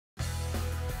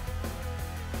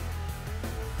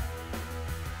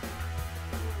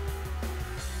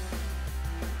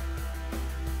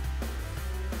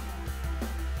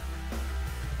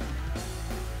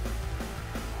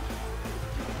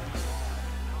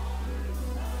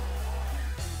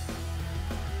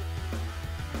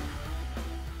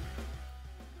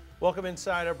Welcome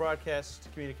inside our broadcast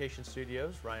communication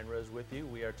studios. Ryan Rose with you.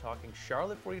 We are talking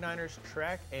Charlotte 49ers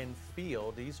track and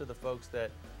field. These are the folks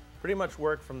that pretty much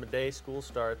work from the day school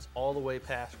starts all the way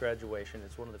past graduation.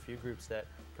 It's one of the few groups that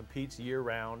competes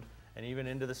year-round and even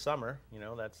into the summer. You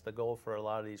know, that's the goal for a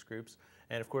lot of these groups.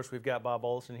 And, of course, we've got Bob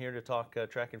Olesen here to talk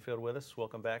track and field with us.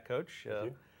 Welcome back, Coach. Thank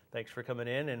you. Thanks for coming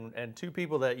in. And two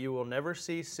people that you will never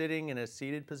see sitting in a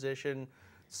seated position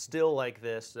still like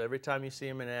this. Every time you see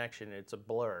them in action, it's a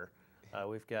blur.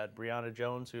 We've got Briauna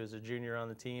Jones, who is a junior on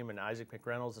the team, and Isaac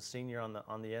McReynolds, a senior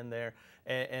on the end there.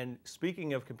 And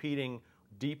speaking of competing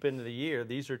deep into the year,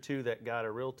 these are two that got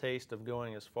a real taste of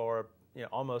going as far, you know,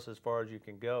 almost as far as you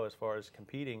can go as far as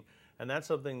competing. And that's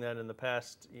something that in the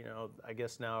past, you know, I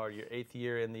guess now your 8th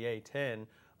year in the A10,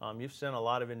 you've sent a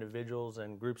lot of individuals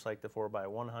and groups like the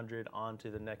 4x100 on to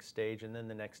the next stage and then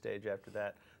the next stage after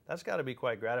that. That's got to be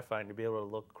quite gratifying to be able to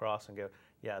look across and go,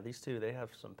 yeah, these two, they have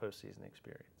some postseason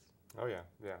experience. Oh yeah.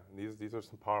 These are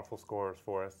some powerful scorers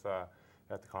for us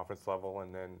at the conference level,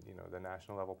 and then the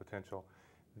national level potential.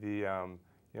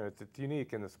 It's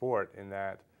unique in the sport in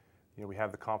that we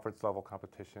have the conference level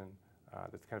competition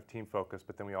that's kind of team focused,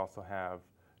 but then we also have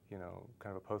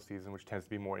kind of a postseason which tends to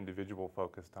be more individual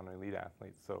focused on elite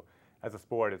athletes. So as a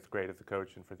sport, it's great as a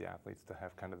coach and for the athletes to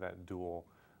have kind of that dual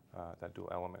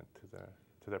element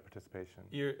to their participation.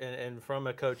 And from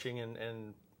a coaching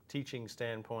and teaching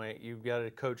standpoint, you've got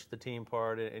to coach the team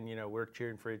part, and we're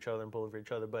cheering for each other and pulling for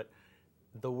each other, but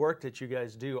the work that you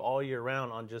guys do all year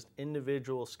round on just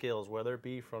individual skills, whether it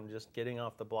be from just getting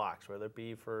off the blocks, whether it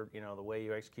be for the way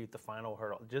you execute the final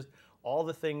hurdle, just all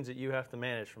the things that you have to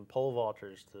manage, from pole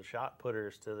vaulters to shot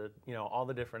putters to the all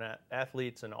the different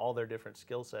athletes and all their different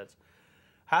skill sets.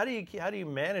 How do you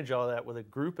manage all that with a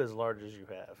group as large as you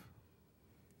have?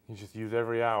 You just use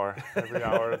every hour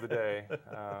of the day.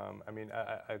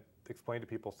 I explain to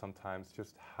people sometimes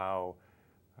just how,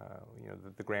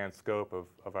 the grand scope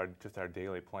of our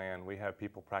daily plan. We have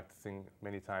people practicing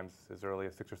many times as early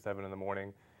as 6 or 7 in the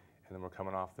morning, and then we're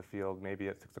coming off the field maybe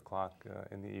at 6 o'clock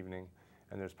in the evening.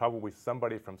 And there's probably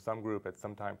somebody from some group at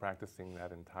some time practicing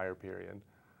that entire period.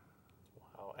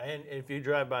 Wow! And if you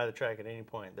drive by the track at any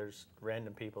point, there's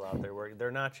random people out there working. They're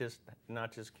not just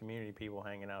community people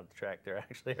hanging out at the track. They're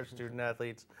actually our student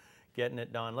athletes getting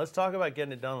it done. Let's talk about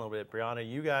getting it done a little bit. Briauna,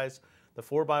 you guys, the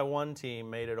 4x1 team,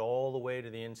 made it all the way to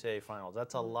the NCAA finals.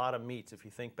 That's a lot of meets if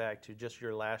you think back to just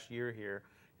your last year here,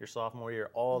 your sophomore year,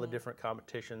 all the different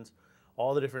competitions,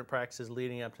 all the different practices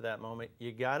leading up to that moment.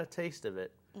 You got a taste of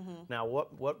it. Now,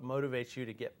 what motivates you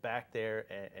to get back there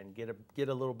and get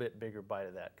a little bit bigger bite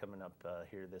of that coming up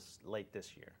here late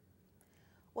this year?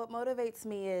 What motivates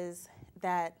me is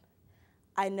that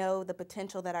I know the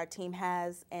potential that our team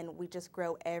has, and we just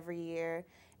grow every year.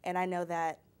 And I know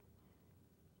that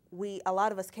a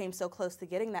lot of us came so close to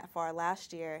getting that far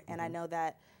last year, and I know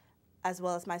that, as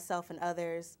well as myself and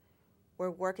others,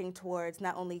 we're working towards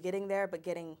not only getting there, but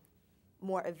getting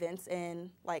more events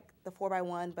in, like the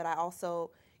 4x1, but I also,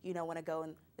 want to go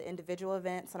in the individual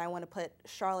events, and I want to put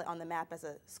Charlotte on the map as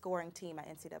a scoring team at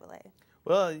NCAA.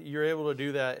 Well, you're able to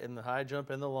do that in the high jump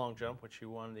and the long jump, which you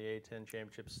won the A10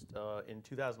 championships in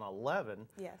 2011.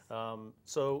 Yes.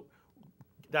 So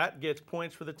that gets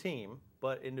points for the team,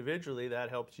 but individually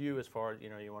that helps you as far as,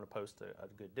 you want to post a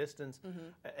good distance.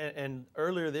 And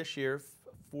earlier this year,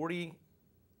 40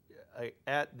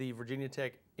 at the Virginia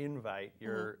Tech Invite,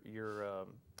 your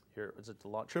is it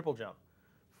the triple jump,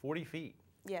 40 feet.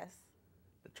 Yes.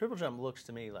 The triple jump looks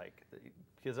to me like,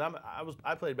 because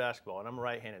I played basketball and I'm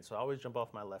right-handed, so I always jump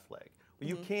off my left leg. Well,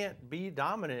 you can't be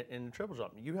dominant in the triple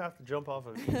jump. You have to jump off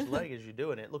of each leg as you do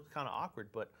it. And it looks kind of awkward,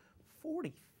 but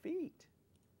 40 feet.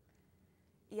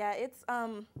 Yeah,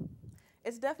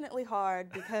 it's definitely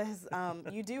hard because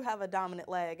you do have a dominant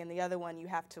leg, and the other one you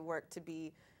have to work to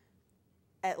be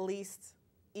at least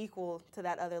equal to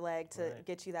that other leg to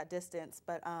get you that distance.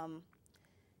 But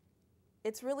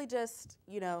it's really just,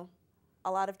 a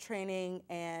lot of training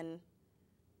and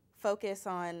focus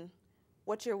on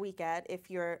what you're weak at.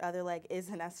 If your other leg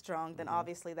isn't as strong, then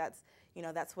obviously that's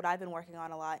what I've been working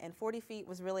on a lot. And 40 feet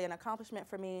was really an accomplishment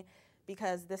for me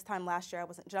because this time last year I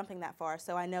wasn't jumping that far.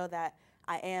 So I know that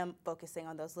I am focusing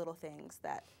on those little things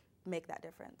that make that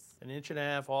difference. 1.5 inches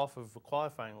off of a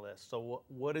qualifying list. So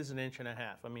what is 1.5 inches?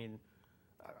 I mean,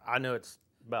 I know it's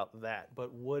about that, but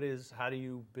how do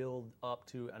you build up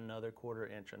to another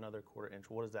 1/4 inch, another 1/4 inch?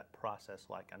 What is that process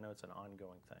like? I know it's an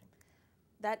ongoing thing.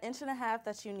 That 1.5 inches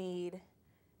that you need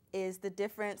is the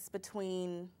difference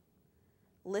between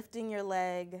lifting your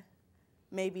leg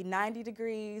maybe 90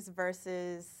 degrees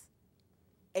versus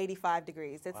 85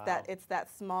 degrees. It's that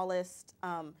smallest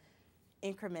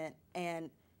increment, and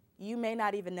you may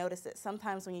not even notice it.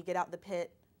 Sometimes when you get out the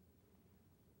pit,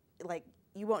 like,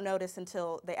 you won't notice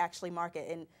until they actually mark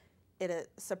it, and it'll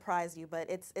surprise you. But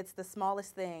it's the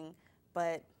smallest thing,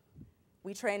 but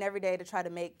we train every day to try to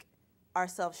make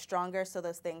ourselves stronger so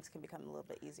those things can become a little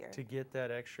bit easier. To get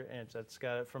that extra inch, that's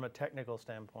got it from a technical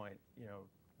standpoint, you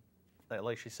know,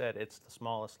 like she said, it's the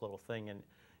smallest little thing, and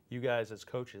you guys as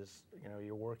coaches, you know,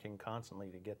 you're working constantly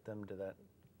to get them to that,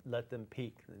 let them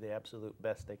peak the absolute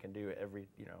best they can do every,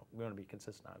 you know, we're going to be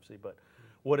consistent obviously, but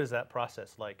what is that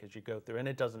process like as you go through? And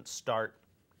it doesn't start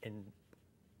in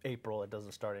April, it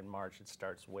doesn't start in March, it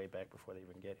starts way back before they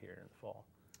even get here in the fall.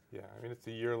 Yeah, I mean, it's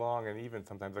a year-long and even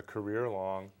sometimes a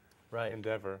career-long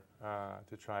endeavor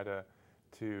to try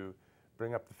to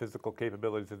bring up the physical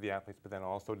capabilities of the athletes, but then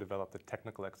also develop the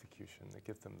technical execution that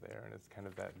gets them there. And it's kind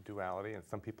of that duality. And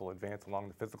some people advance along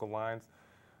the physical lines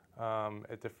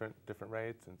at different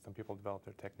rates, and some people develop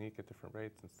their technique at different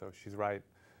rates. And so she's right.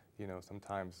 You know,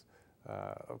 sometimes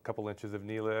a couple inches of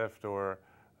knee lift or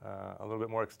a little bit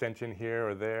more extension here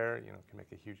or there, you know, can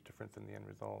make a huge difference in the end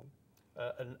result.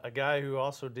 A guy who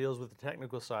also deals with the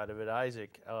technical side of it,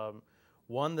 Isaac,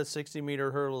 won the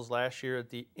 60-meter hurdles last year at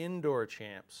the indoor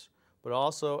champs, but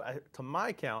also, to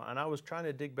my count, and I was trying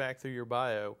to dig back through your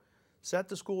bio, set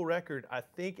the school record, I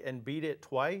think, and beat it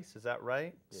twice. Is that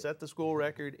right? Yes. Set the school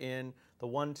record in the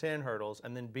 110 hurdles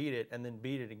and then beat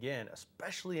it again,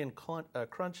 especially in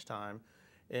crunch time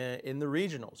in the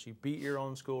regionals. You beat your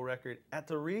own school record at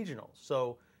the regionals.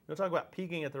 So you'll talk about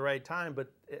peaking at the right time,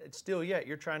 but it's still yet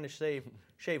you're trying to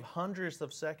shave hundreds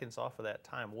of seconds off of that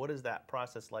time. What is that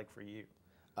process like for you?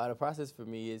 The process for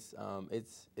me is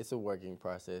it's a working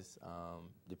process.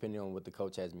 Depending on what the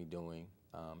coach has me doing,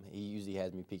 he usually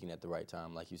has me peaking at the right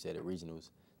time. Like you said, at regionals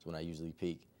is when I usually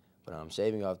peak. But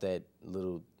shaving off that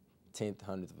little 10th,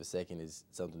 100th of a second is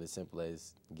something as simple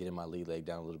as getting my lead leg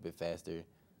down a little bit faster,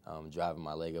 driving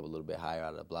my leg up a little bit higher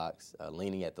out of the blocks,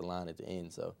 leaning at the line at the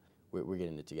end. So we're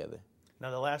getting it together.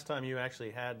 Now, the last time you actually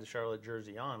had the Charlotte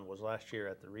jersey on was last year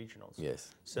at the regionals.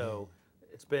 Yes. So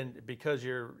it's been, because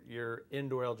your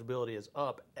indoor eligibility is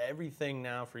up, everything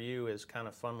now for you is kind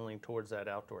of funneling towards that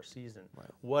outdoor season. Right.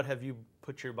 What have you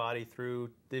put your body through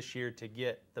this year to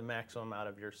get the maximum out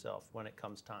of yourself when it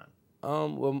comes time?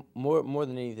 Well, more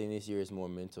than anything this year is more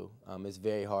mental. It's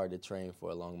very hard to train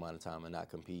for a long amount of time and not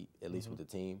compete, at least with the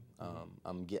team.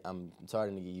 I'm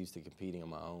starting to get used to competing on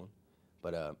my own.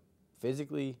 But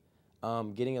physically,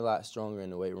 getting a lot stronger in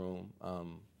the weight room,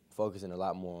 focusing a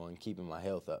lot more on keeping my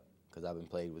health up, because I've been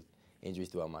plagued with injuries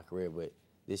throughout my career. But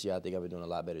this year, I think I've been doing a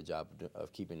lot better job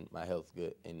of keeping my health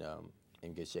good and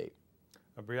in good shape.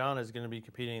 Briauna is going to be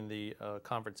competing in the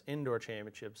conference indoor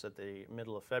championships at the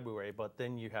middle of February, but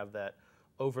then you have that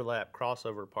overlap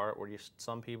crossover part where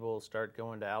some people start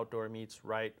going to outdoor meets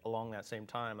right along that same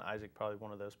time. Isaac probably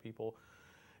one of those people.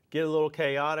 Get a little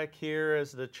chaotic here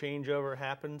as the changeover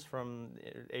happens from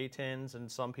A10s,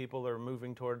 and some people are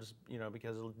moving towards, you know,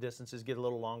 because distances get a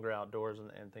little longer outdoors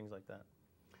and things like that.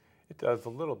 It does a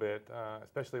little bit,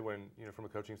 especially when, you know, from a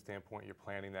coaching standpoint, you're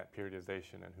planning that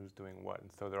periodization and who's doing what. And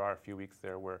so there are a few weeks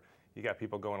there where you got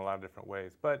people going a lot of different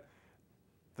ways. But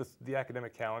the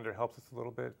academic calendar helps us a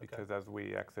little bit, because as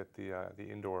we exit the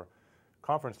indoor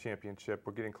conference championship,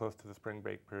 we're getting close to the spring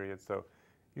break period. So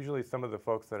usually some of the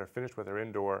folks that are finished with their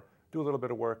indoor do a little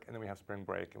bit of work, and then we have spring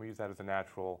break. And we use that as a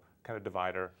natural kind of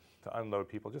divider to unload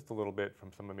people just a little bit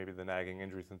from some of maybe the nagging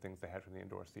injuries and things they had from the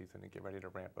indoor season, and get ready to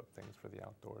ramp up things for the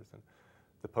outdoors. And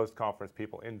the post-conference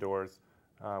people indoors,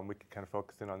 we can kind of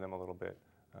focus in on them a little bit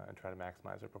and try to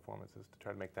maximize their performances to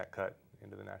try to make that cut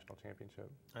into the national championship.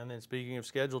 And then speaking of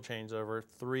schedule changeover,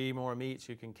 3 more meets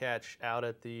you can catch out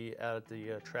at the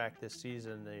track this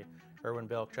season, the Irwin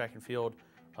Belk Track and Field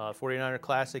 49er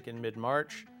Classic in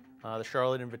mid-March, the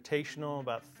Charlotte Invitational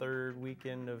about 3rd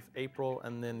weekend of April,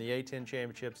 and then the A10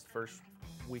 Championships the 1st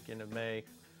weekend of May.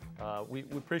 We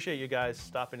appreciate you guys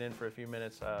stopping in for a few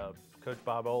minutes. Coach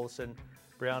Bob Olesen,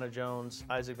 Briauna Jones,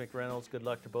 Isaac McReynolds, good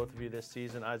luck to both of you this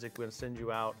season. Isaac, we're going to send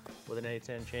you out with an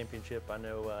A10 championship. I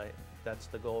know that's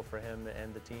the goal for him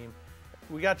and the team.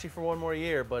 We got you for 1 more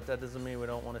year, but that doesn't mean we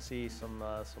don't want to see some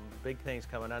big things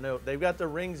coming. I know they've got the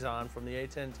rings on from the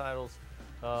A10 titles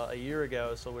a year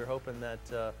ago, so we're hoping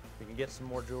that we can get some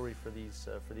more jewelry for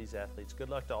these athletes. Good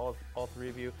luck to all 3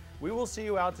 of you. We will see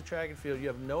you out to track and field. You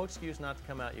have no excuse not to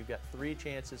come out. You've got 3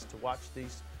 chances to watch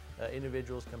these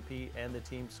individuals compete and the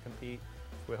teams compete.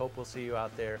 We hope we'll see you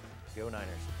out there. Go Niners.